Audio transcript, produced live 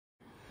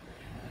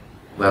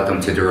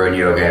Welcome to Doron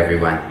Yoga,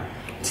 everyone.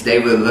 Today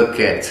we'll look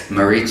at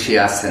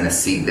Marichiasana,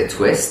 seat the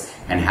twist,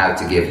 and how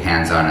to give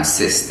hands-on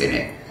assist in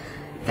it.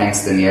 Thanks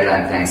Daniela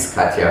and thanks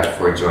Katya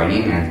for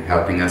joining and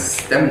helping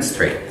us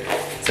demonstrate.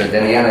 So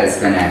Daniela is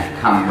going to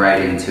come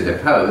right into the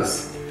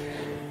pose.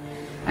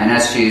 And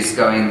as she's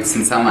going,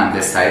 since I'm on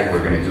this side,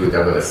 we're going to do a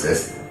double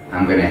assist.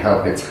 I'm going to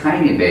help a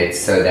tiny bit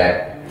so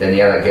that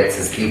Daniela gets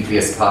as deeply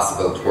as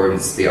possible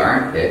towards the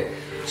armpit.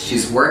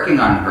 She's working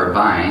on her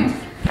bind,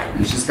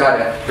 and she's got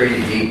a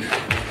pretty deep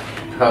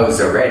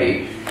pose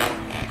already.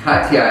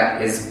 Katya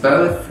is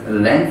both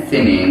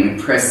lengthening,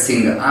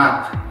 pressing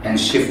up, and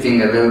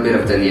shifting a little bit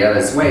of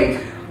Daniela's weight,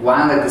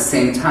 while at the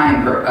same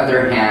time her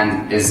other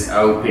hand is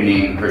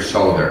opening her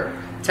shoulder.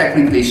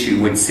 Technically she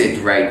would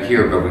sit right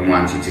here, but we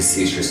want you to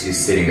see she's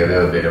sitting a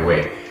little bit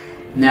away.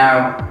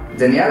 Now,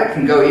 Daniela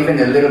can go even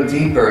a little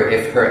deeper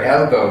if her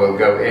elbow will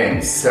go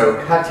in.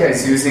 So Katya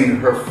is using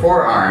her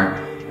forearm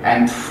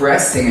and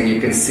pressing, and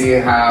you can see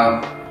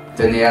how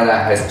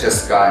Daniela has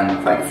just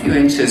gotten quite a few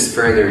inches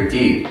further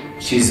deep.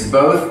 She's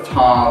both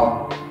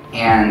tall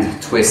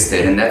and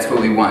twisted, and that's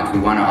what we want. We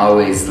want to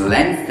always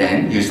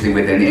lengthen, usually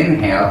with an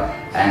inhale,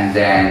 and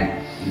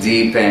then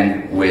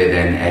deepen with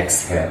an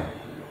exhale.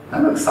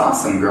 That looks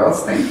awesome,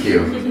 girls. Thank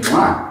you. Come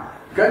on.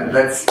 Good.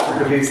 Let's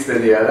release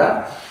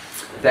Daniela.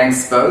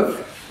 Thanks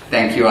both.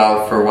 Thank you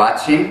all for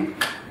watching.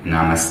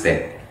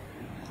 Namaste.